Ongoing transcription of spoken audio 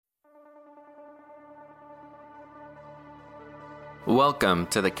Welcome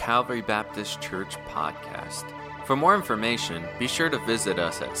to the Calvary Baptist Church podcast. For more information, be sure to visit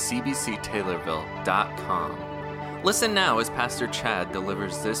us at cbctaylorville.com. Listen now as Pastor Chad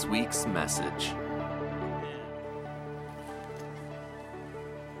delivers this week's message.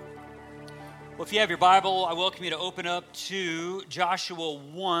 Well, if you have your Bible, I welcome you to open up to Joshua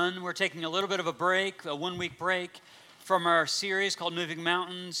 1. We're taking a little bit of a break, a one-week break from our series called Moving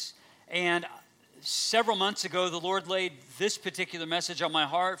Mountains. And several months ago, the Lord laid this particular message on my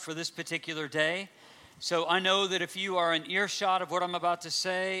heart for this particular day. So I know that if you are in earshot of what I'm about to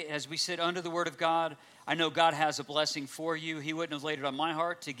say, as we sit under the Word of God, I know God has a blessing for you. He wouldn't have laid it on my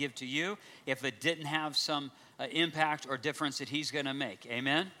heart to give to you if it didn't have some impact or difference that He's going to make.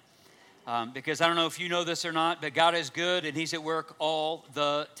 Amen? Because I don't know if you know this or not, but God is good and He's at work all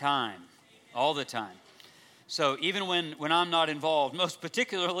the time. All the time. So even when I'm not involved, most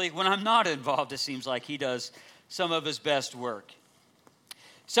particularly when I'm not involved, it seems like He does some of His best work.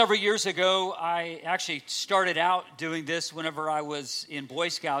 Several years ago, I actually started out doing this whenever I was in Boy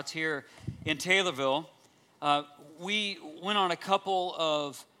Scouts here in Taylorville. We went on a couple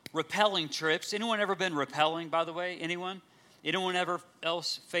of rappelling trips. Anyone ever been rappelling, by the way? Anyone? Anyone ever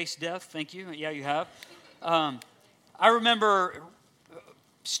else faced death? Thank you. Yeah, you have. I remember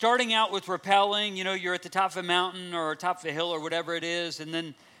starting out with rappelling. You know, you're at the top of a mountain or top of a hill or whatever it is, and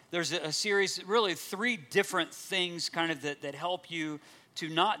then there's a series, really three different things kind of that help you to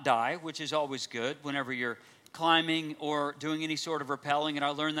not die, which is always good whenever you're climbing or doing any sort of rappelling. And I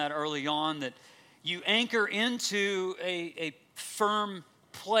learned that early on, that you anchor into a firm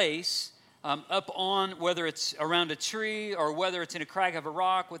place up on, whether it's around a tree or whether it's in a crag of a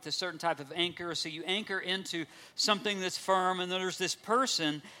rock with a certain type of anchor. So you anchor into something that's firm, and then there's this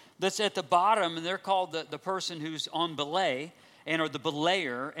person that's at the bottom, and they're called the person who's on belay, or the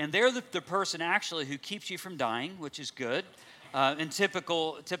belayer, and they're the person actually who keeps you from dying, which is good. In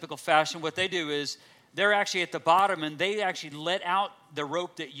typical fashion, what they do is they're actually at the bottom, and they actually let out the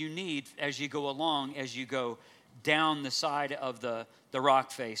rope that you need as you go along, as you go down the side of the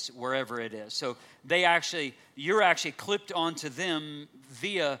rock face, wherever it is. So you're actually clipped onto them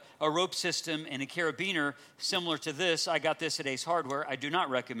via a rope system and a carabiner similar to this. I got this at Ace Hardware. I do not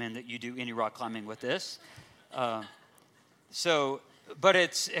recommend that you do any rock climbing with this. But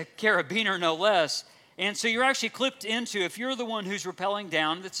it's a carabiner no less. And so you're actually clipped into, if you're the one who's rappelling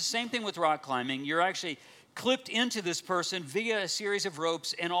down, it's the same thing with rock climbing. You're actually clipped into this person via a series of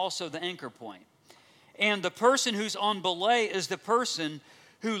ropes and also the anchor point. And the person who's on belay is the person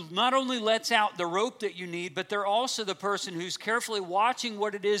who not only lets out the rope that you need, but they're also the person who's carefully watching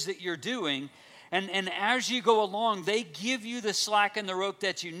what it is that you're doing. And as you go along, they give you the slack in the rope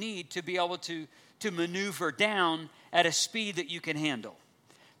that you need to be able to maneuver down at a speed that you can handle.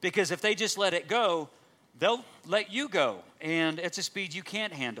 Because if they just let it go, they'll let you go, and it's a speed you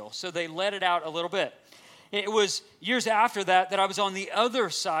can't handle. So they let it out a little bit. It was years after that I was on the other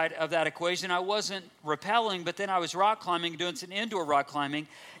side of that equation. I wasn't rappelling, but then I was rock climbing, doing some indoor rock climbing.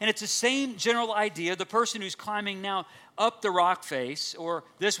 And it's the same general idea. The person who's climbing now up the rock face, or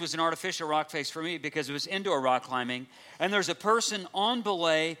this was an artificial rock face for me because it was indoor rock climbing, and there's a person on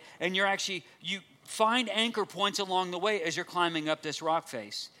belay, and you find anchor points along the way as you're climbing up this rock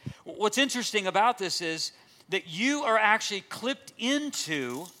face. What's interesting about this is that you are actually clipped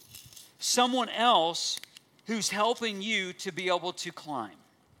into someone else who's helping you to be able to climb.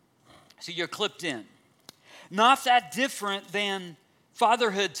 So you're clipped in. Not that different than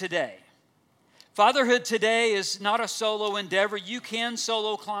fatherhood today. Fatherhood today is not a solo endeavor. You can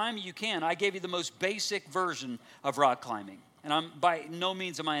solo climb. You can. I gave you the most basic version of rock climbing. And by no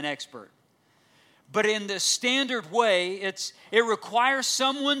means am I an expert. But in the standard way, it requires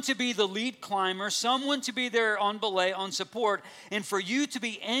someone to be the lead climber, someone to be there on belay, on support, and for you to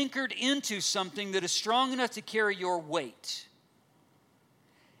be anchored into something that is strong enough to carry your weight.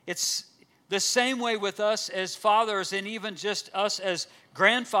 It's the same way with us as fathers, and even just us as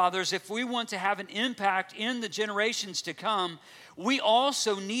grandfathers. If we want to have an impact in the generations to come, we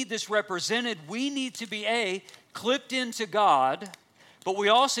also need this represented. We need to be clipped into God, but we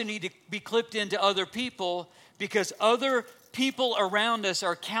also need to be clipped into other people, because other people around us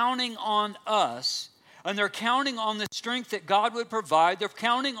are counting on us, and they're counting on the strength that God would provide. They're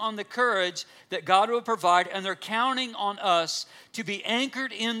counting on the courage that God would provide, and they're counting on us to be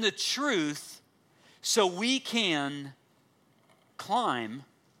anchored in the truth so we can climb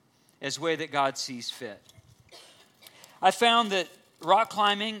as way that God sees fit. I found that rock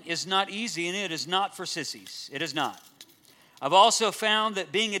climbing is not easy, and it is not for sissies. It is not. I've also found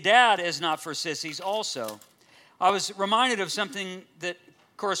that being a dad is not for sissies also. I was reminded of something that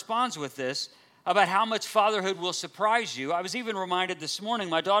corresponds with this. about how much fatherhood will surprise you. I was even reminded this morning,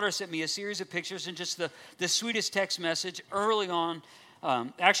 my daughter sent me a series of pictures and just the sweetest text message early on.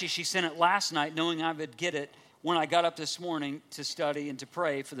 Actually, she sent it last night knowing I would get it when I got up this morning to study and to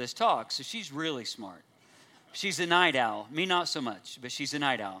pray for this talk. So she's really smart. She's a night owl. Me, not so much, but she's a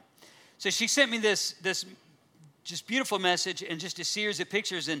night owl. So she sent me this just beautiful message and just a series of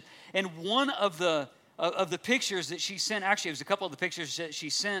pictures. And one of the pictures that she sent, actually it was a couple of the pictures that she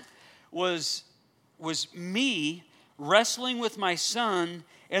sent, was me wrestling with my son,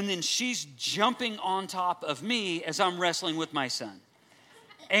 and then she's jumping on top of me as I'm wrestling with my son.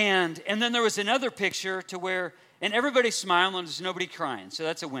 And then there was another picture to where, and everybody's smiling, there's nobody crying, so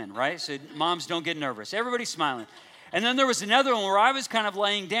that's a win, right? So moms don't get nervous. Everybody's smiling. And then there was another one where I was kind of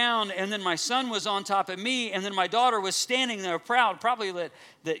laying down, and then my son was on top of me, and then my daughter was standing there proud, probably that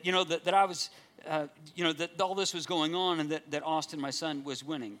I was, that all this was going on, and that Austin, my son, was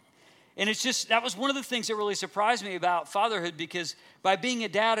winning. And it's just, that was one of the things that really surprised me about fatherhood, because by being a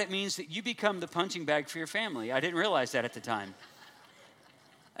dad, it means that you become the punching bag for your family. I didn't realize that at the time.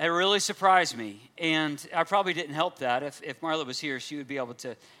 It really surprised me, and I probably didn't help that. If Marla was here, she would be able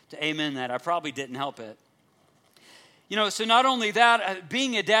to amen that. I probably didn't help it. So not only that,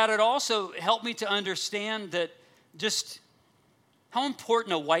 being a dad, it also helped me to understand that just how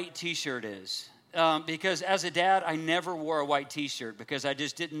important a white T-shirt is. Because as a dad, I never wore a white T-shirt because I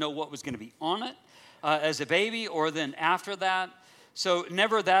just didn't know what was going to be on it as a baby or then after that. So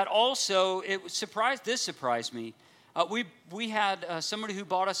never that. Also, this surprised me. We had somebody who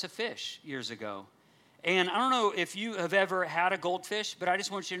bought us a fish years ago. And I don't know if you have ever had a goldfish, but I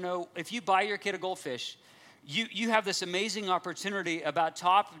just want you to know, if you buy your kid a goldfish, you have this amazing opportunity about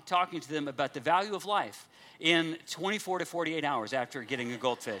talking to them about the value of life in 24 to 48 hours after getting a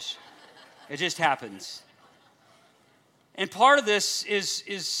goldfish. It just happens. And part of this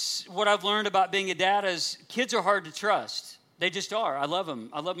is what I've learned about being a dad is kids are hard to trust. They just are. I love them.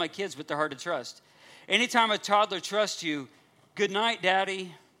 I love my kids, but they're hard to trust. Anytime a toddler trusts you, good night,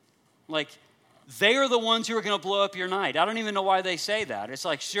 Daddy. Like, they are the ones who are going to blow up your night. I don't even know why they say that. It's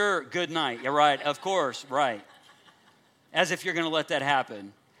like, sure, good night. You're right, of course, right. As if you're going to let that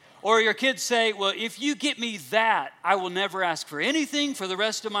happen. Or your kids say, well, if you get me that, I will never ask for anything for the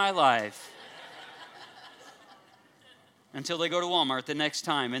rest of my life. Until they go to Walmart the next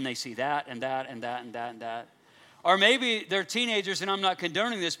time and they see that and that and that and that and that. Or maybe they're teenagers, and I'm not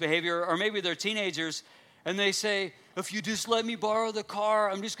condoning this behavior, or maybe they're teenagers and they say, if you just let me borrow the car,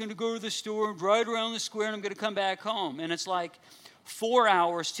 I'm just going to go to the store and ride around the square and I'm going to come back home. And it's like 4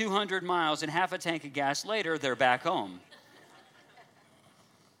 hours, 200 miles, and half a tank of gas later, they're back home.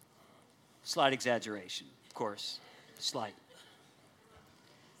 Slight exaggeration, of course, slight.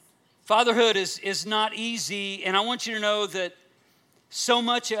 Fatherhood is not easy, and I want you to know that so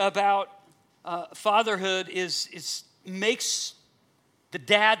much about fatherhood makes the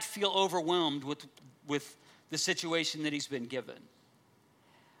dad feel overwhelmed with the situation that he's been given.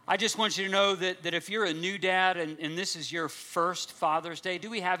 I just want you to know that if you're a new dad and this is your first Father's Day, do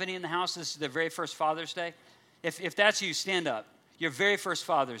we have any in the house? This is the very first Father's Day. If that's you, stand up. Your very first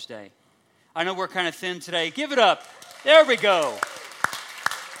Father's Day. I know we're kind of thin today. Give it up. There we go.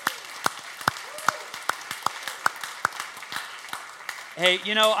 Hey,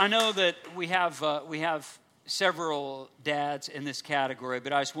 I know that we have several dads in this category,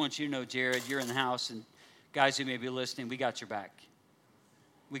 but I just want you to know, Jared, you're in the house, and guys who may be listening, we got your back.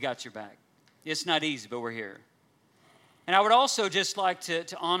 We got your back. It's not easy, but we're here. And I would also just like to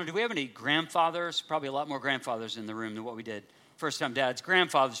honor, do we have any grandfathers? Probably a lot more grandfathers in the room than what we did. First-time dads.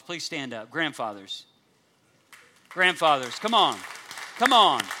 Grandfathers, please stand up. Grandfathers. Grandfathers, come on. Come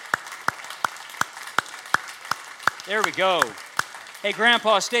on. There we go. Hey,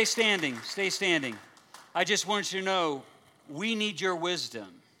 Grandpa, stay standing. Stay standing. I just want you to know, we need your wisdom.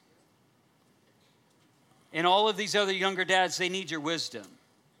 And all of these other younger dads, they need your wisdom.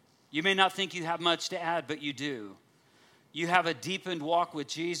 You may not think you have much to add, but you do. You have a deepened walk with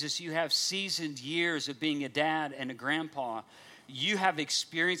Jesus. You have seasoned years of being a dad and a grandpa. You have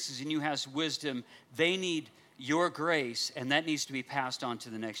experiences and you have wisdom. They need your grace, and that needs to be passed on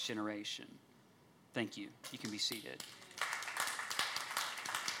to the next generation. Thank you. You can be seated.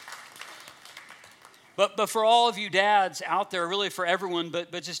 But for all of you dads out there, really for everyone,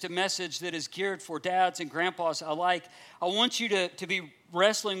 but just a message that is geared for dads and grandpas alike, I want you to be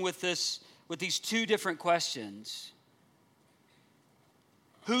wrestling with these two different questions.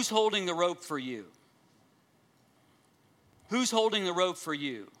 Who's holding the rope for you? Who's holding the rope for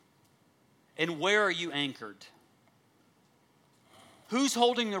you? And where are you anchored? Who's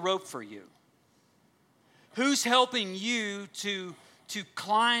holding the rope for you? Who's helping you to to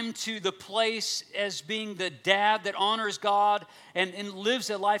climb to the place as being the dad that honors God and lives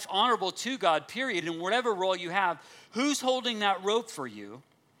a life honorable to God, period, in whatever role you have, who's holding that rope for you?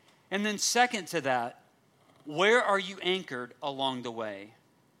 And then second to that, where are you anchored along the way?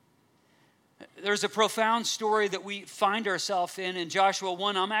 There's a profound story that we find ourselves in Joshua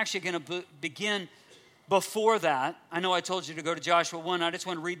 1. I'm actually going to begin before that. I know I told you to go to Joshua 1. I just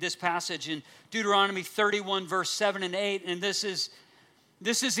want to read this passage in Deuteronomy 31, verse 7 and 8. And this is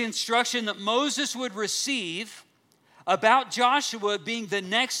the instruction that Moses would receive about Joshua being the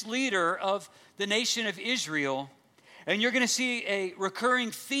next leader of the nation of Israel. And you're going to see a recurring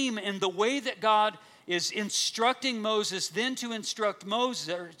theme in the way that God is instructing Moses, then to instruct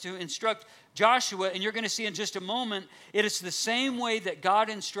Joshua. And you're going to see in just a moment, it is the same way that God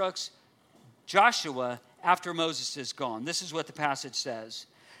instructs Joshua after Moses is gone. This is what the passage says.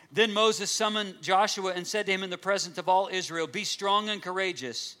 Then Moses summoned Joshua and said to him in the presence of all Israel, "Be strong and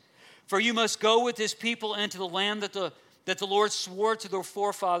courageous, for you must go with this people into the land that the Lord swore to their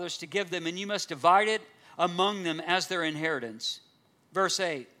forefathers to give them, and you must divide it among them as their inheritance." Verse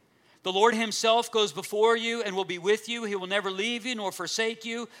 8, "The Lord himself goes before you and will be with you. He will never leave you nor forsake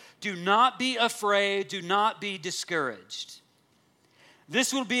you. Do not be afraid. Do not be discouraged."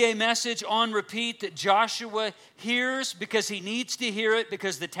 This will be a message on repeat that Joshua hears because he needs to hear it,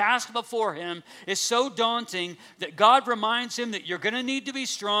 because the task before him is so daunting that God reminds him that you're going to need to be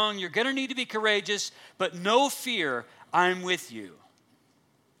strong, you're going to need to be courageous, but no fear, I'm with you.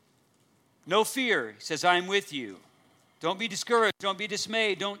 No fear, he says, I'm with you. Don't be discouraged, don't be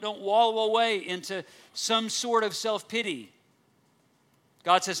dismayed, don't wallow away into some sort of self-pity.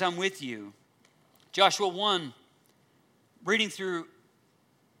 God says, I'm with you. Joshua 1, reading through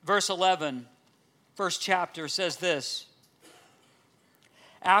verse 11, first chapter, says this: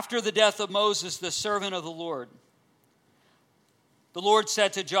 "After the death of Moses, the servant of the Lord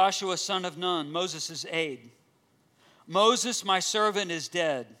said to Joshua, son of Nun, Moses' aide, 'Moses, my servant, is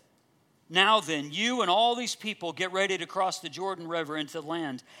dead. Now then, you and all these people get ready to cross the Jordan River into the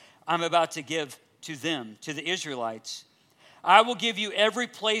land I'm about to give to them, to the Israelites. I will give you every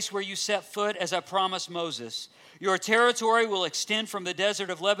place where you set foot, as I promised Moses. Your territory will extend from the desert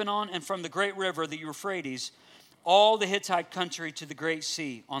of Lebanon and from the great river, the Euphrates, all the Hittite country to the great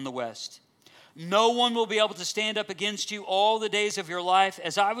sea on the west. No one will be able to stand up against you all the days of your life.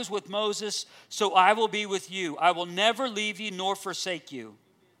 As I was with Moses, so I will be with you. I will never leave you nor forsake you.'"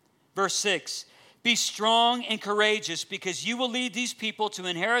 Verse 6, "Be strong and courageous, because you will lead these people to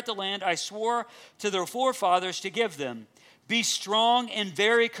inherit the land I swore to their forefathers to give them. Be strong and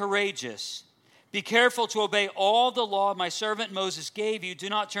very courageous. Be careful to obey all the law my servant Moses gave you. Do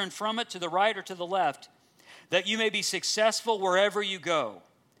not turn from it to the right or to the left, that you may be successful wherever you go.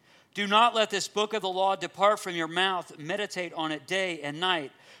 Do not let this book of the law depart from your mouth. Meditate on it day and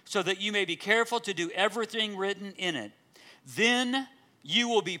night, so that you may be careful to do everything written in it. Then you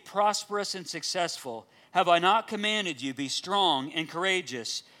will be prosperous and successful. Have I not commanded you? Be strong and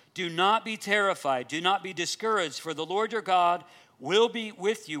courageous. Do not be terrified. Do not be discouraged, for the Lord your God will be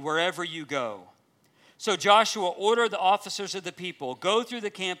with you wherever you go." So Joshua ordered the officers of the people, "Go through the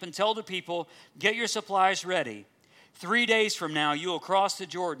camp and tell the people, get your supplies ready. 3 days from now you will cross the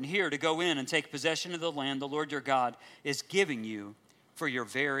Jordan here to go in and take possession of the land the Lord your God is giving you for your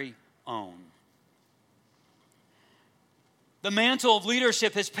very own." The mantle of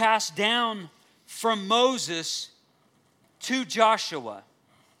leadership has passed down from Moses to Joshua.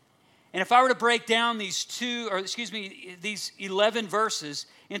 And if I were to break down these 11 verses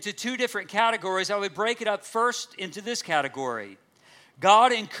into two different categories, I would break it up first into this category.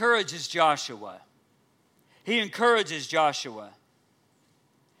 God encourages Joshua. He encourages Joshua.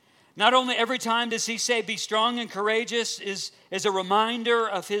 Not only every time does he say, "Be strong and courageous," is a reminder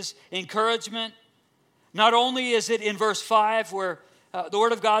of his encouragement. Not only is it in verse 5 where the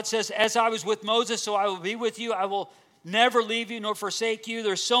Word of God says, "As I was with Moses, so I will be with you. I will never leave you nor forsake you."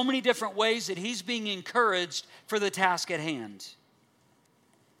 There's so many different ways that he's being encouraged for the task at hand.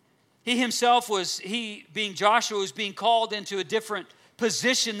 He himself being Joshua, was being called into a different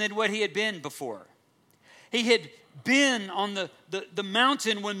position than what he had been before. He had been on the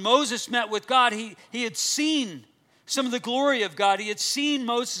mountain when Moses met with God. He had seen some of the glory of God. He had seen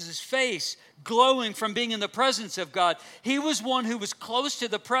Moses' face glowing from being in the presence of God. He was one who was close to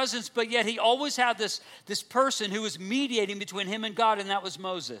the presence, but yet he always had this person who was mediating between him and God, and that was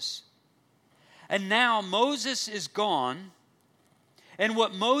Moses. And now Moses is gone, and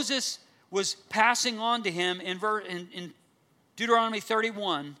what Moses was passing on to him in Deuteronomy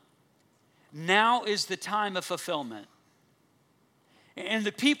 31, now is the time of fulfillment. And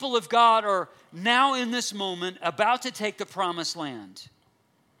the people of God are now in this moment about to take the promised land.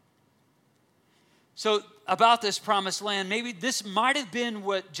 So about this promised land, maybe this might have been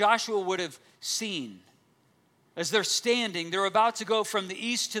what Joshua would have seen. As they're standing, they're about to go from the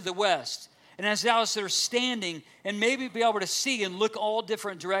east to the west. And as they're standing and maybe be able to see and look all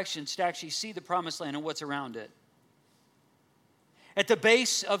different directions to actually see the promised land and what's around it. At the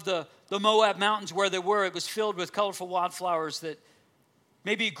base of the Moab mountains where they were, it was filled with colorful wildflowers that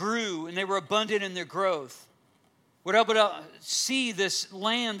maybe grew and they were abundant in their growth. We're able to see this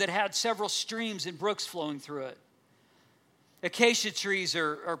land that had several streams and brooks flowing through it. Acacia trees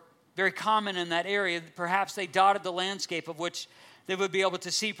are very common in that area. Perhaps they dotted the landscape of which they would be able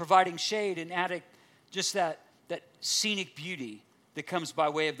to see, providing shade and adding just that scenic beauty that comes by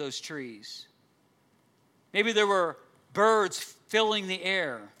way of those trees. Maybe there were birds filling the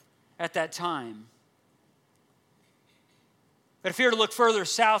air at that time. But if you were to look further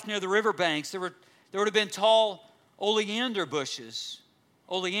south near the riverbanks, there would have been tall oleander bushes.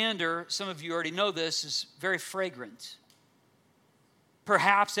 Oleander, some of you already know this, is very fragrant.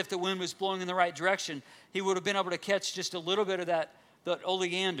 Perhaps if the wind was blowing in the right direction, he would have been able to catch just a little bit of that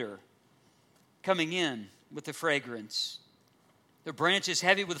oleander coming in with the fragrance. The branches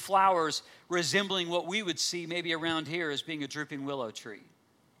heavy with flowers resembling what we would see maybe around here as being a drooping willow tree.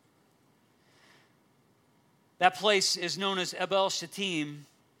 That place is known as Abel Shittim,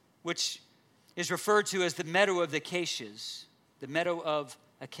 which is referred to as the meadow of the acacias. The meadow of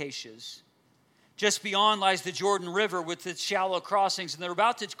acacias. Just beyond lies the Jordan River with its shallow crossings, and they're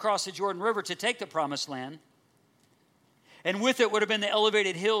about to cross the Jordan River to take the promised land. And with it would have been the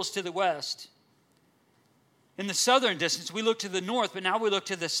elevated hills to the west. In the southern distance, we look to the north, but now we look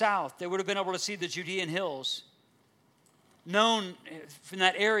to the south. They would have been able to see the Judean hills, known from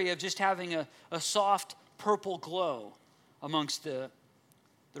that area of just having a soft purple glow amongst the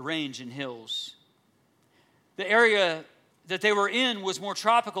range and hills. The area that they were in was more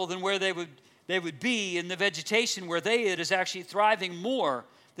tropical than where they would be, and the vegetation where they is actually thriving more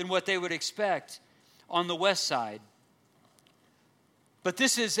than what they would expect on the west side. But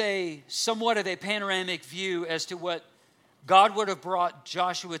this is somewhat of a panoramic view as to what God would have brought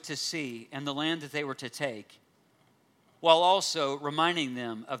Joshua to see and the land that they were to take, while also reminding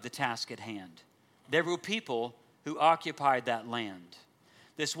them of the task at hand. There were people who occupied that land.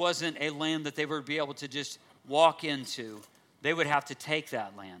 This wasn't a land that they would be able to just walk into. They would have to take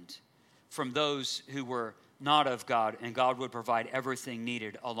that land from those who were not of God, and God would provide everything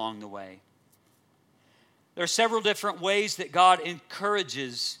needed along the way. There are several different ways that God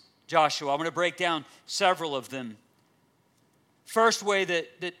encourages Joshua. I'm going to break down several of them. First way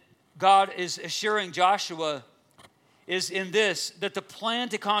that God is assuring Joshua is in this, that the plan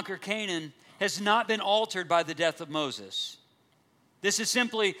to conquer Canaan has not been altered by the death of Moses. This is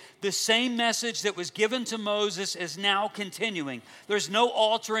simply the same message that was given to Moses is now continuing. There's no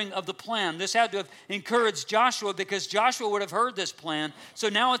altering of the plan. This had to have encouraged Joshua because Joshua would have heard this plan. So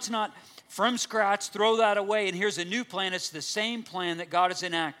now it's not from scratch, throw that away, and here's a new plan. It's the same plan that God has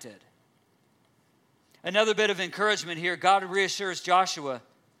enacted. Another bit of encouragement here, God reassures Joshua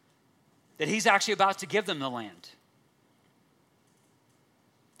that he's actually about to give them the land.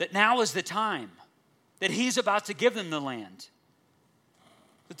 That now is the time. That he's about to give them the land.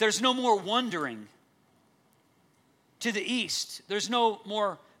 That there's no more wandering to the east. There's no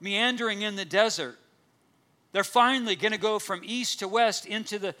more meandering in the desert. They're finally going to go from east to west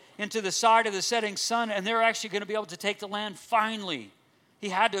into the side of the setting sun, and they're actually going to be able to take the land finally. He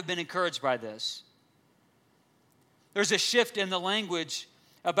had to have been encouraged by this. There's a shift in the language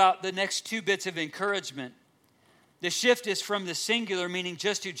about the next two bits of encouragement. The shift is from the singular, meaning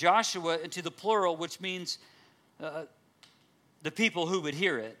just to Joshua, into the plural, which means the people who would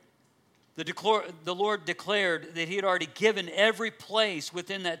hear it. The Lord declared that he had already given every place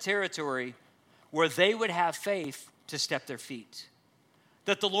within that territory where they would have faith to step their feet.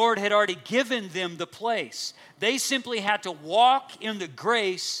 That the Lord had already given them the place. They simply had to walk in the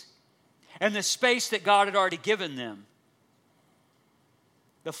grace and the space that God had already given them.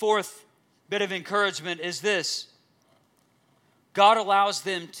 The fourth bit of encouragement is this. God allows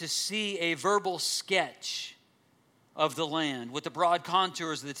them to see a verbal sketch of the land with the broad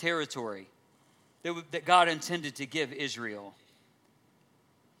contours of the territory that God intended to give Israel.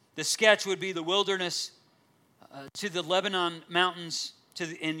 The sketch would be the wilderness to the Lebanon mountains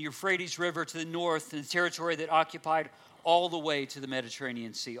and Euphrates River to the north, and the territory that occupied all the way to the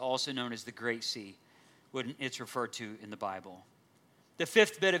Mediterranean Sea, also known as the Great Sea, when it's referred to in the Bible. The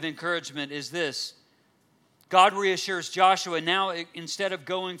fifth bit of encouragement is this. God reassures Joshua now, instead of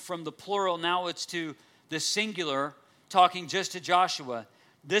going from the plural, now it's to the singular, talking just to Joshua.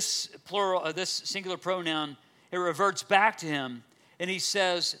 This plural, this singular pronoun, it reverts back to him, and he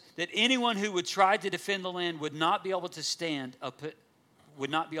says that anyone who would try to defend the land would not be able to stand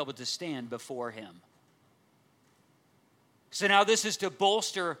before him. So now this is to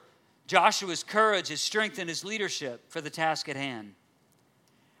bolster Joshua's courage, his strength, and his leadership for the task at hand.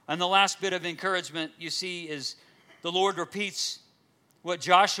 And the last bit of encouragement you see is the Lord repeats what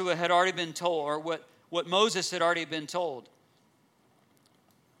Joshua had already been told, or what Moses had already been told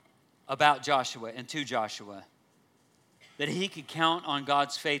about Joshua and to Joshua, that he could count on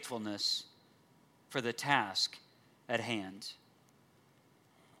God's faithfulness for the task at hand.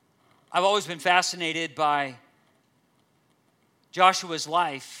 I've always been fascinated by Joshua's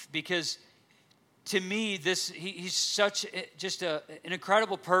life because, to me, he's such an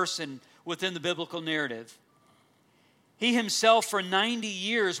incredible person within the biblical narrative. He himself, for 90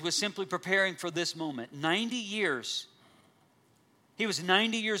 years, was simply preparing for this moment. 90 years. He was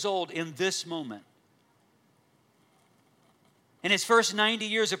 90 years old in this moment. In his first 90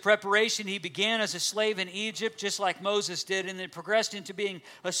 years of preparation, he began as a slave in Egypt, just like Moses did, and then progressed into being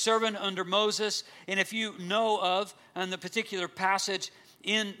a servant under Moses. And if you know of, in the particular passage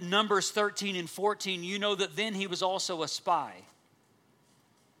in Numbers 13 and 14, you know that then he was also a spy.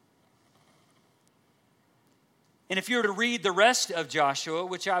 And if you were to read the rest of Joshua,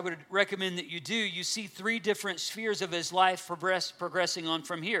 which I would recommend that you do, you see three different spheres of his life progressing on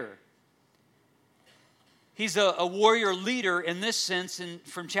from here. He's a warrior leader in this sense, and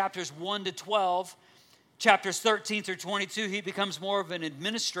from chapters 1 to 12, chapters 13 through 22, he becomes more of an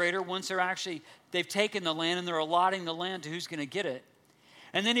administrator once they've taken the land and they're allotting the land to who's going to get it.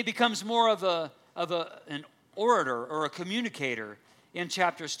 And then he becomes more of an orator or a communicator in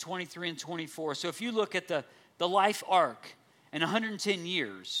chapters 23 and 24. So if you look at the life arc in 110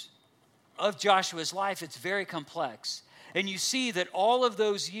 years of Joshua's life, it's very complex. And you see that all of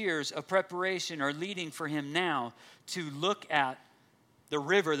those years of preparation are leading for him now to look at the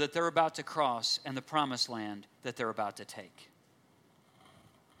river that they're about to cross and the promised land that they're about to take.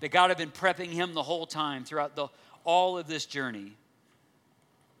 That God had been prepping him the whole time throughout all of this journey.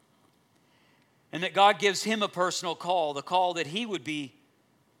 And that God gives him a personal call, the call that he would be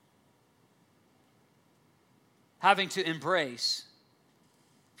having to embrace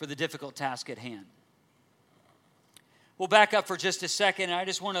for the difficult task at hand. We'll back up for just a second, and I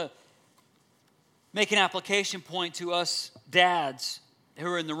just want to make an application point to us dads who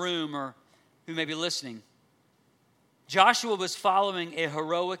are in the room or who may be listening. Joshua was following a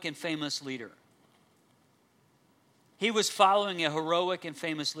heroic and famous leader. He was following a heroic and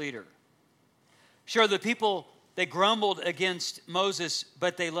famous leader. Sure, the people, they grumbled against Moses,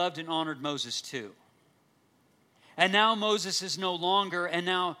 but they loved and honored Moses too. And now Moses is no longer, and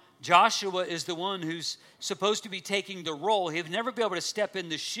now Joshua is the one who's supposed to be taking the role. He'll never be able to step in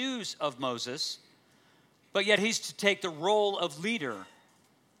the shoes of Moses, but yet he's to take the role of leader.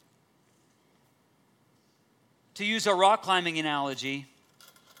 To use a rock climbing analogy,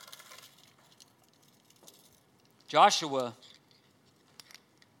 Joshua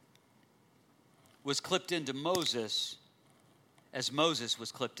was clipped into Moses as Moses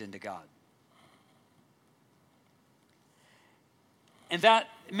was clipped into God. And that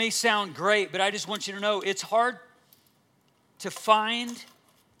may sound great, but I just want you to know it's hard to find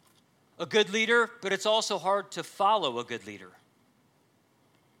a good leader, but it's also hard to follow a good leader.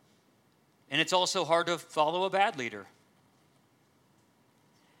 And it's also hard to follow a bad leader.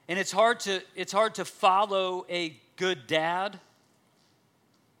 And it's hard to follow a good dad,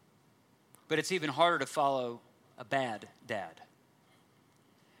 but it's even harder to follow a bad dad.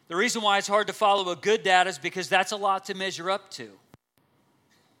 The reason why it's hard to follow a good dad is because that's a lot to measure up to.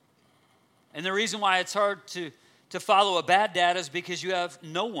 And the reason why it's hard to follow a bad dad is because you have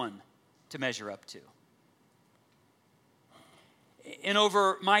no one to measure up to. And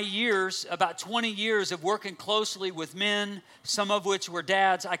over my years, about 20 years of working closely with men, some of which were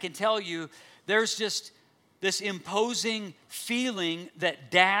dads, I can tell you there's just this imposing feeling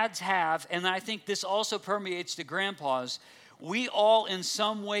that dads have, and I think this also permeates to grandpas. We all in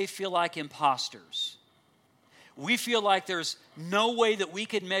some way feel like imposters. We feel like there's no way that we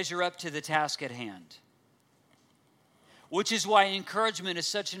could measure up to the task at hand, which is why encouragement is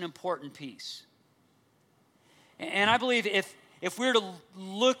such an important piece. And I believe if we're to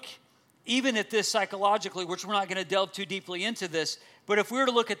look even at this psychologically, which we're not going to delve too deeply into this, but if we were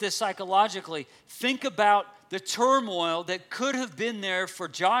to look at this psychologically, think about the turmoil that could have been there for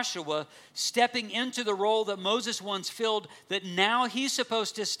Joshua stepping into the role that Moses once filled, that now he's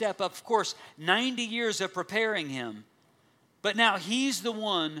supposed to step up. Of course, 90 years of preparing him, but now he's the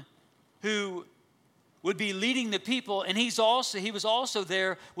one who would be leading the people, and he was also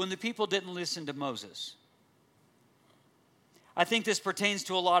there when the people didn't listen to Moses. I think this pertains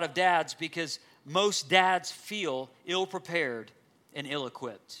to a lot of dads because most dads feel ill-prepared and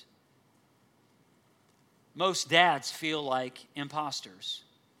ill-equipped. Most dads feel like imposters.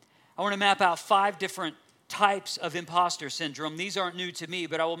 I want to map out 5 different types of imposter syndrome. These aren't new to me,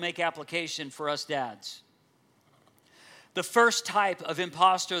 but I will make application for us dads. The first type of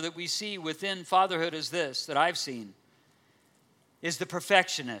imposter that we see within fatherhood is this, that I've seen, is the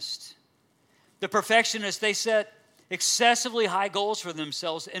perfectionist. The perfectionist, they set excessively high goals for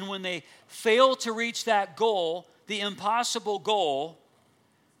themselves, and when they fail to reach that goal, the impossible goal,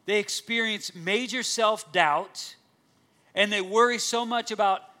 they experience major self-doubt, and they worry so much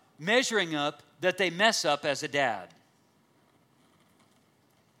about measuring up that they mess up as a dad.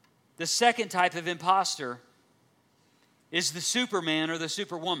 The second type of imposter is the Superman or the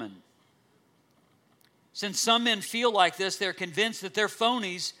Superwoman. Since some men feel like this, they're convinced that they're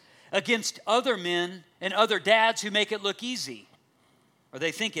phonies against other men and other dads who make it look easy. Or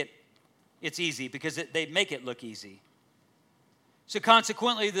they think it's easy because they make it look easy. So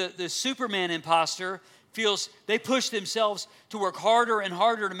consequently, the Superman imposter feels they push themselves to work harder and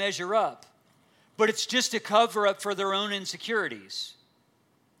harder to measure up. But it's just a cover up for their own insecurities.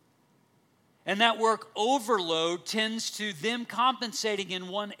 And that work overload tends to them compensating in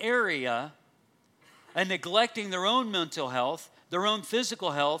one area and neglecting their own mental health, their own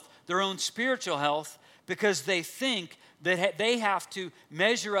physical health, their own spiritual health, because they think that they have to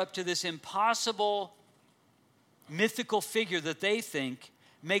measure up to this impossible mythical figure that they think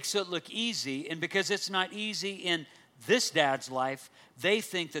makes it look easy. And because it's not easy in this dad's life, they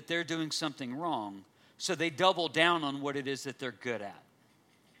think that they're doing something wrong. So they double down on what it is that they're good at.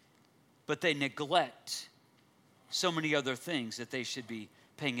 But they neglect so many other things that they should be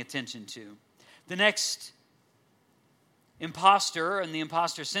paying attention to. The next imposter and the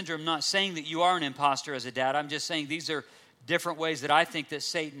imposter syndrome, I'm not saying that you are an imposter as a dad. I'm just saying these are different ways that I think that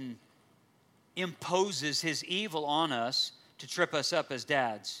Satan imposes his evil on us to trip us up as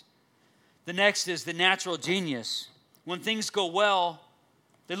dads. The next is the natural genius. When things go well,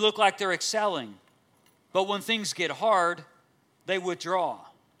 they look like they're excelling. But when things get hard, they withdraw.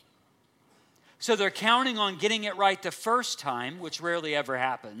 So they're counting on getting it right the first time, which rarely ever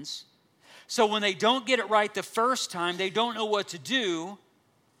happens. So when they don't get it right the first time, they don't know what to do.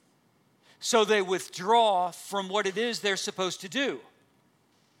 So they withdraw from what it is they're supposed to do.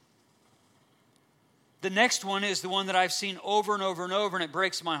 The next one is the one that I've seen over and over and over, and it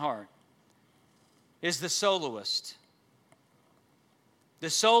breaks my heart, is the soloist.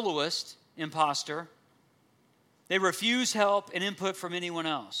 The soloist, imposter, they refuse help and input from anyone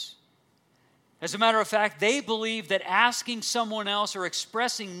else. As a matter of fact, they believe that asking someone else or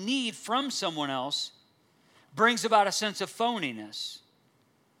expressing need from someone else brings about a sense of phoniness.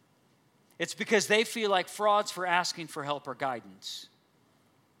 It's because they feel like frauds for asking for help or guidance.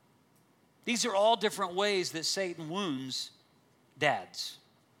 These are all different ways that Satan wounds dads,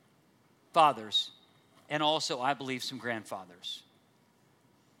 fathers, and also, I believe, some grandfathers.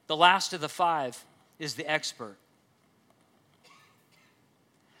 The last of the 5 is the expert.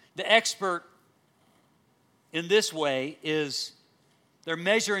 The expert in this way is they're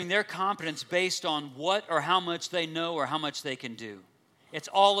measuring their competence based on what or how much they know or how much they can do. It's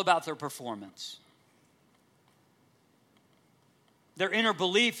all about their performance. Their inner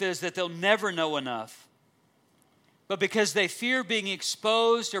belief is that they'll never know enough. But because they fear being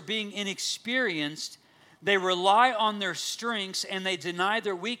exposed or being inexperienced, they rely on their strengths and they deny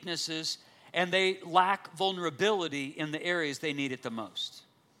their weaknesses, and they lack vulnerability in the areas they need it the most.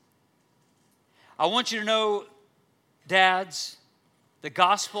 I want you to know, dads, the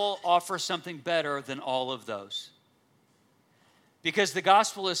gospel offers something better than all of those. Because the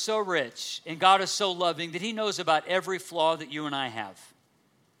gospel is so rich and God is so loving that He knows about every flaw that you and I have.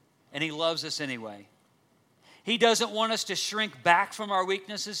 And He loves us anyway. He doesn't want us to shrink back from our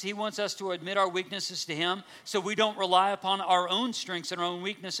weaknesses. He wants us to admit our weaknesses to Him so we don't rely upon our own strengths and our own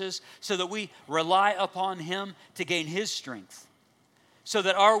weaknesses, so that we rely upon Him to gain His strength. So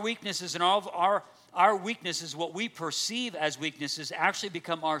that our weaknesses and all of our weaknesses, what we perceive as weaknesses, actually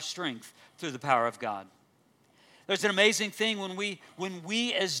become our strength through the power of God. There's an amazing thing when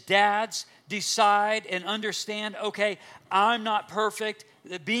we as dads decide and understand, okay, I'm not perfect.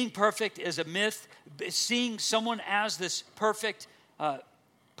 Being perfect is a myth. Seeing someone as this perfect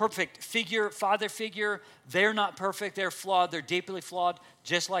figure, father figure, they're not perfect, they're flawed, they're deeply flawed,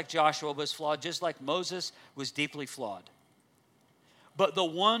 just like Joshua was flawed, just like Moses was deeply flawed. But the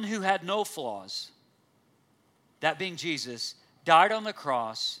one who had no flaws, that being Jesus, died on the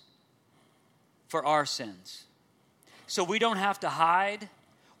cross for our sins. So we don't have to hide.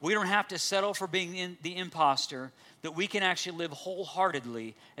 We don't have to settle for being the imposter, that we can actually live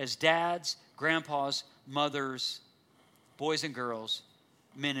wholeheartedly as dads, grandpas, mothers, boys and girls,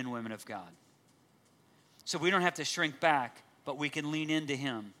 men and women of God. So we don't have to shrink back, but we can lean into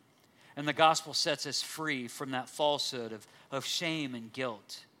Him. And the gospel sets us free from that falsehood of shame and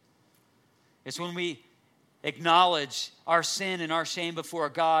guilt. It's when we acknowledge our sin and our shame before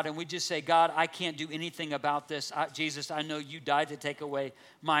God, and we just say, God, I can't do anything about this. Jesus, I know you died to take away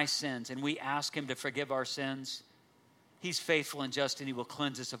my sins. And we ask Him to forgive our sins. He's faithful and just, and He will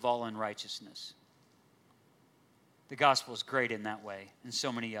cleanse us of all unrighteousness. The gospel is great in that way, and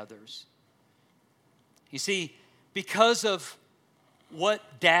so many others. You see, because of what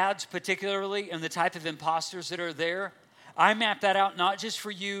dads particularly and the type of imposters that are there, I map that out not just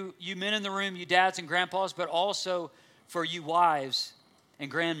for you men in the room, you dads and grandpas, but also for you wives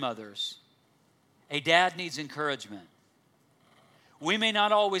and grandmothers. A dad needs encouragement. We may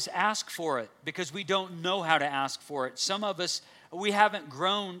not always ask for it because we don't know how to ask for it. Some of us, we haven't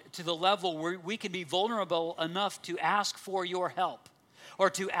grown to the level where we can be vulnerable enough to ask for your help or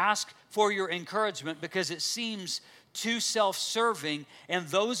to ask for your encouragement because it seems too self-serving. And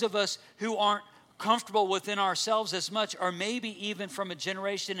those of us who aren't comfortable within ourselves as much, or maybe even from a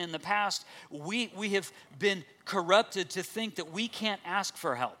generation in the past, we have been corrupted to think that we can't ask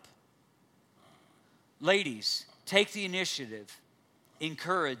for help. Ladies, take the initiative.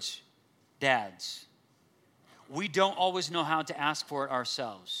 Encourage dads. We don't always know how to ask for it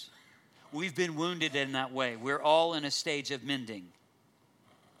ourselves. We've been wounded in that way. We're all in a stage of mending.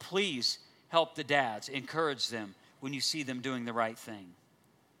 Please help the dads. Encourage them when you see them doing the right thing.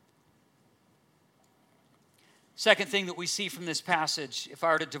 Second thing that we see from this passage, if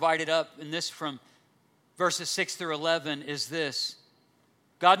I were to divide it up in this from verses 6 through 11, is this.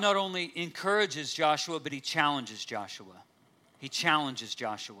 God not only encourages Joshua, but He challenges Joshua. He challenges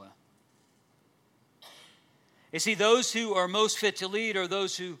Joshua. You see, those who are most fit to lead are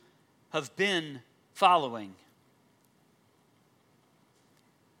those who have been following.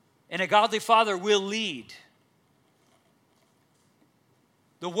 And a godly father will lead.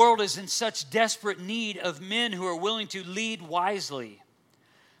 The world is in such desperate need of men who are willing to lead wisely.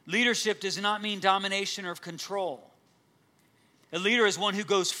 Leadership does not mean domination or control. A leader is one who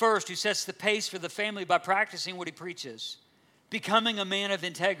goes first, who sets the pace for the family by practicing what he preaches, becoming a man of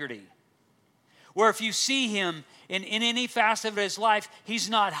integrity. Where if you see him in any facet of his life, he's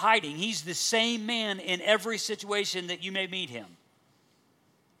not hiding. He's the same man in every situation that you may meet him.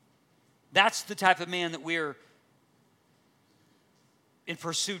 That's the type of man that we're in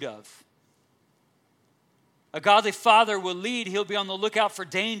pursuit of. A godly father will lead. He'll be on the lookout for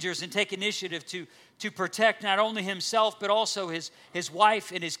dangers and take initiative to protect not only himself, but also his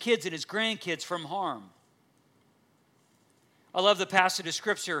wife and his kids and his grandkids from harm. I love the passage of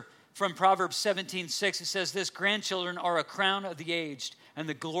Scripture from Proverbs 17:6. It says this, grandchildren are a crown of the aged, and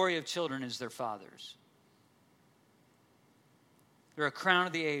the glory of children is their fathers. They're a crown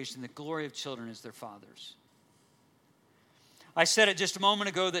of the aged, and the glory of children is their fathers. I said it just a moment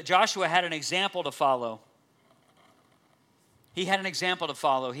ago that Joshua had an example to follow. He had an example to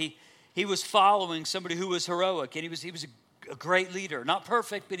follow. He was following somebody who was heroic, and he was a great leader. Not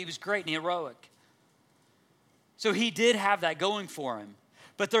perfect, but he was great and heroic. So he did have that going for him.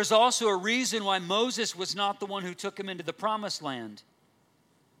 But there's also a reason why Moses was not the one who took him into the promised land.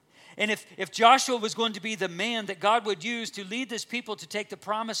 And if Joshua was going to be the man that God would use to lead this people to take the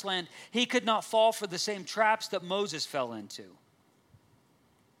promised land, he could not fall for the same traps that Moses fell into.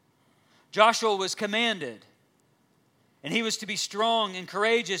 Joshua was commanded, and he was to be strong and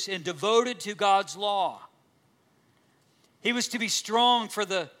courageous and devoted to God's law. He was to be strong for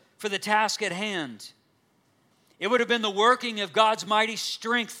the task at hand. It would have been the working of God's mighty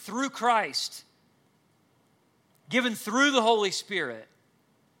strength through Christ, given through the Holy Spirit,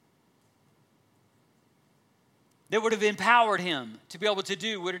 that would have empowered him to be able to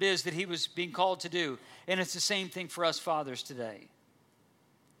do what it is that he was being called to do. And it's the same thing for us fathers today.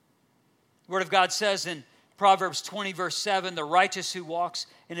 The Word of God says in Proverbs 20, verse 7, the righteous who walks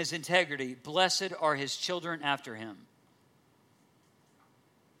in his integrity, blessed are his children after him.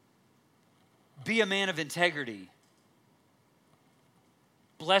 Be a man of integrity.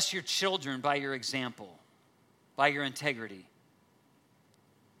 Bless your children by your example, by your integrity.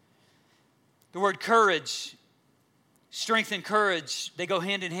 The word courage, strength and courage, they go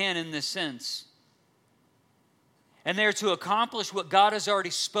hand in hand in this sense. And they're to accomplish what God has already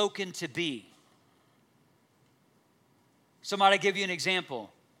spoken to be. So might I give you an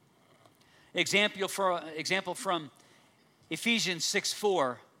example? Example from Ephesians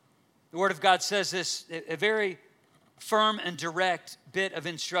 6:4. The Word of God says this, a very firm and direct bit of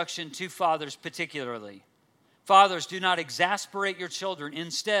instruction to fathers particularly. Fathers, do not exasperate your children.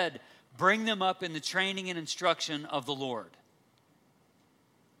 Instead, bring them up in the training and instruction of the Lord.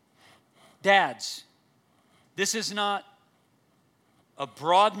 Dads, this is not a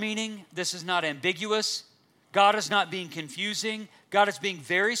broad meaning. This is not ambiguous. God is not being confusing. God is being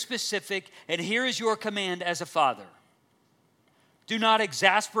very specific. And here is your command as a father. Do not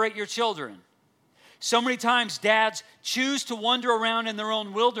exasperate your children. So many times dads choose to wander around in their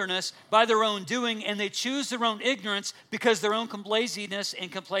own wilderness by their own doing, and they choose their own ignorance because of their own laziness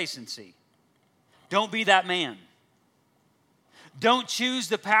and complacency. Don't be that man. Don't choose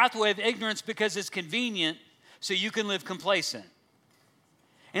the pathway of ignorance because it's convenient so you can live complacent.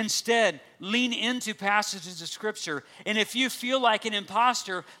 Instead, lean into passages of Scripture. And if you feel like an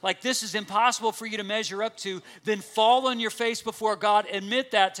imposter, like this is impossible for you to measure up to, then fall on your face before God,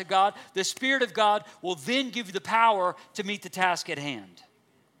 admit that to God. The Spirit of God will then give you the power to meet the task at hand.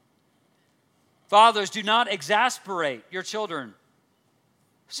 Fathers, do not exasperate your children.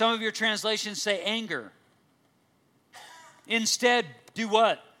 Some of your translations say anger. Instead, do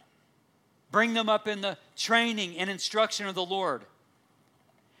what? Bring them up in the training and instruction of the Lord.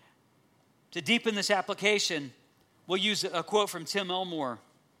 To deepen this application, we'll use a quote from Tim Elmore.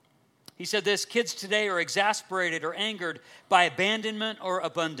 He said this, kids today are exasperated or angered by abandonment or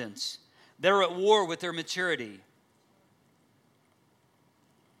abundance. They're at war with their maturity.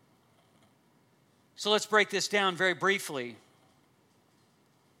 So let's break this down very briefly.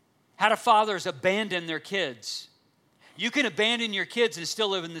 How do fathers abandon their kids? You can abandon your kids and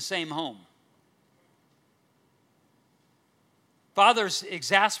still live in the same home. Fathers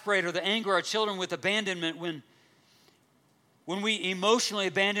exasperate or anger our children with abandonment when we emotionally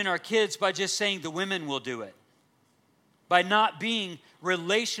abandon our kids by just saying the women will do it. By not being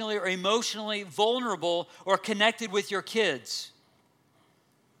relationally or emotionally vulnerable or connected with your kids.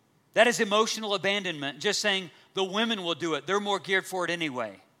 That is emotional abandonment. Just saying the women will do it. They're more geared for it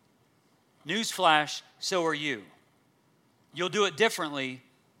anyway. Newsflash, so are you. You'll do it differently,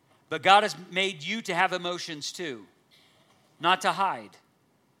 but God has made you to have emotions too. Not to hide.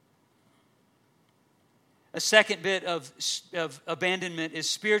 A second bit of abandonment is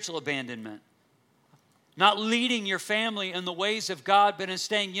spiritual abandonment. Not leading your family in the ways of God, but in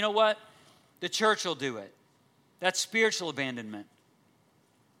saying, you know what? The church will do it. That's spiritual abandonment.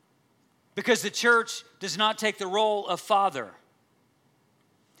 Because the church does not take the role of father.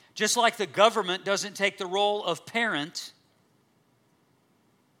 Just like the government doesn't take the role of parent,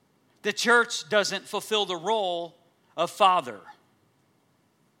 the church doesn't fulfill the role of father.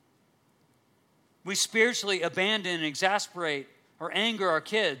 We spiritually abandon and exasperate or anger our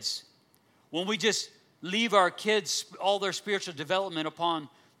kids when we just leave our kids all their spiritual development upon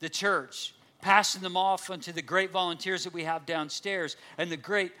the church, passing them off onto the great volunteers that we have downstairs and the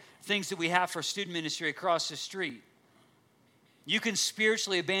great things that we have for student ministry across the street. You can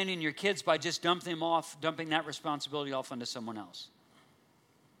spiritually abandon your kids by just dumping that responsibility off onto someone else.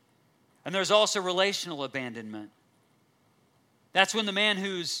 And there's also relational abandonment. That's when the man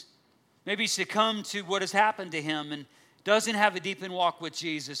who's maybe succumbed to what has happened to him and doesn't have a deep walk with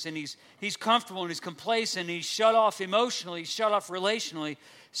Jesus, and he's comfortable and he's complacent, and he's shut off emotionally, he's shut off relationally.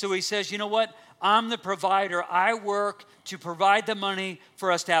 So he says, you know what? I'm the provider. I work to provide the money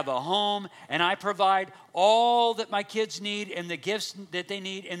for us to have a home, and I provide all that my kids need and the gifts that they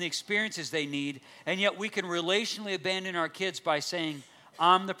need and the experiences they need. And yet we can relationally abandon our kids by saying,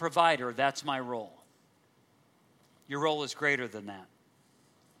 I'm the provider. That's my role. Your role is greater than that.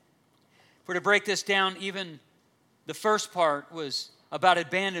 If we're to break this down, even the first part was about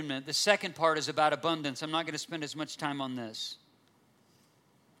abandonment. The second part is about abundance. I'm not going to spend as much time on this.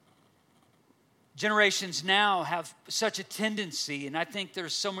 Generations now have such a tendency, and I think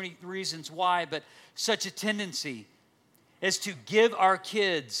there's so many reasons why, but such a tendency is to give our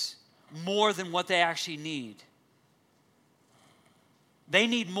kids more than what they actually need. They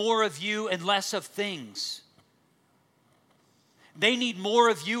need more of you and less of things. They need more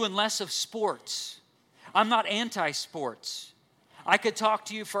of you and less of sports. I'm not anti-sports. I could talk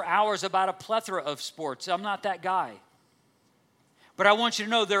to you for hours about a plethora of sports. I'm not that guy. But I want you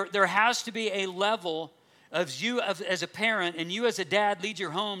to know there has to be a level of you as a parent and you as a dad lead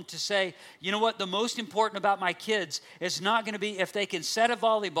your home to say, you know what, the most important about my kids is not going to be if they can set a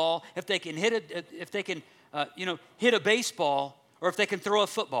volleyball, if they can hit a baseball, or if they can throw a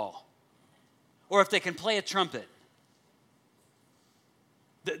football, or if they can play a trumpet.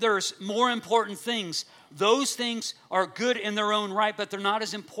 There's more important things. Those things are good in their own right, but they're not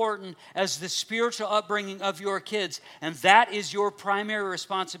as important as the spiritual upbringing of your kids. And that is your primary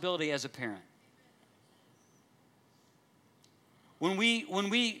responsibility as a parent. When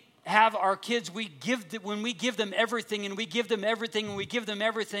we have our kids, when we give them everything, and we give them everything, and we give them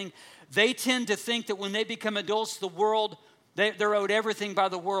everything, they tend to think that when they become adults, the world, they're owed everything by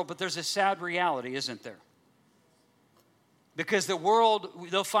the world. But there's a sad reality, isn't there? Because the world,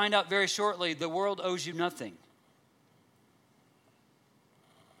 they'll find out very shortly, the world owes you nothing.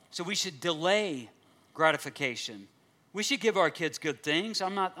 So we should delay gratification. We should give our kids good things.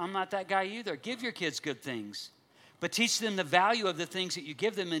 I'm not that guy either. Give your kids good things. But teach them the value of the things that you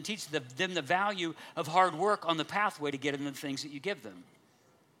give them, and teach them the value of hard work on the pathway to getting the things that you give them.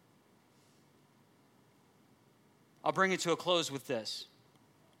 I'll bring it to a close with this.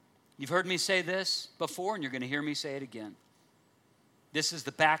 You've heard me say this before, and you're going to hear me say it again. This is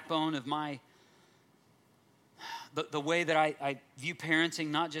the backbone of the way that I view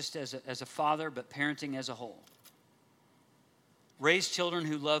parenting, not just as a father, but parenting as a whole. Raise children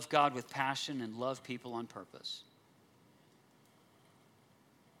who love God with passion and love people on purpose.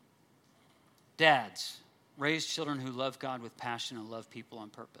 Dads, raise children who love God with passion and love people on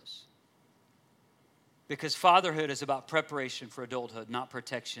purpose. Because fatherhood is about preparation for adulthood, not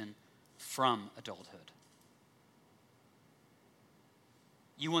protection from adulthood.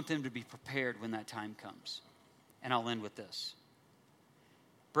 You want them to be prepared when that time comes. And I'll end with this.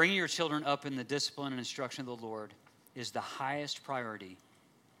 Bringing your children up in the discipline and instruction of the Lord is the highest priority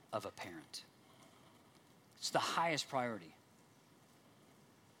of a parent. It's the highest priority.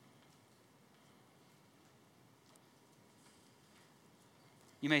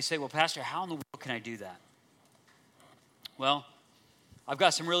 You may say, well, Pastor, how in the world can I do that? Well, I've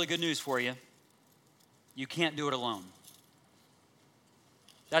got some really good news for you. You can't do it alone.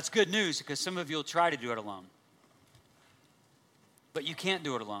 That's good news because some of you will try to do it alone. But you can't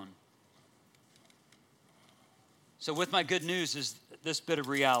do it alone. So with my good news is this bit of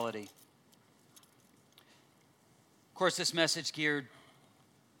reality. Of course, this message geared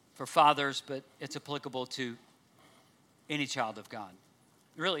for fathers, but it's applicable to any child of God.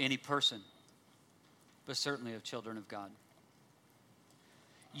 Really any person, but certainly of children of God.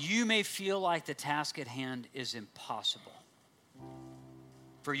 You may feel like the task at hand is impossible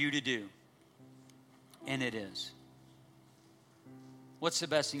for you to do, and it is. What's the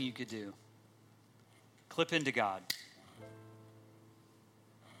best thing you could do? Clip into God.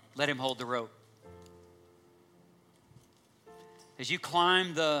 Let Him hold the rope. As you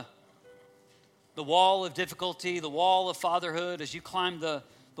climb the wall of difficulty, the wall of fatherhood, as you climb the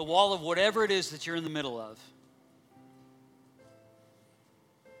wall of whatever it is that you're in the middle of,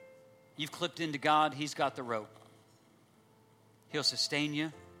 you've clipped into God. He's got the rope. He'll sustain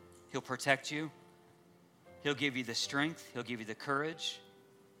you. He'll protect you. He'll give you the strength. He'll give you the courage.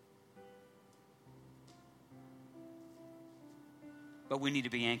 But we need to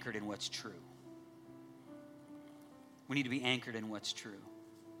be anchored in what's true. We need to be anchored in what's true.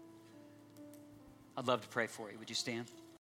 I'd love to pray for you. Would you stand?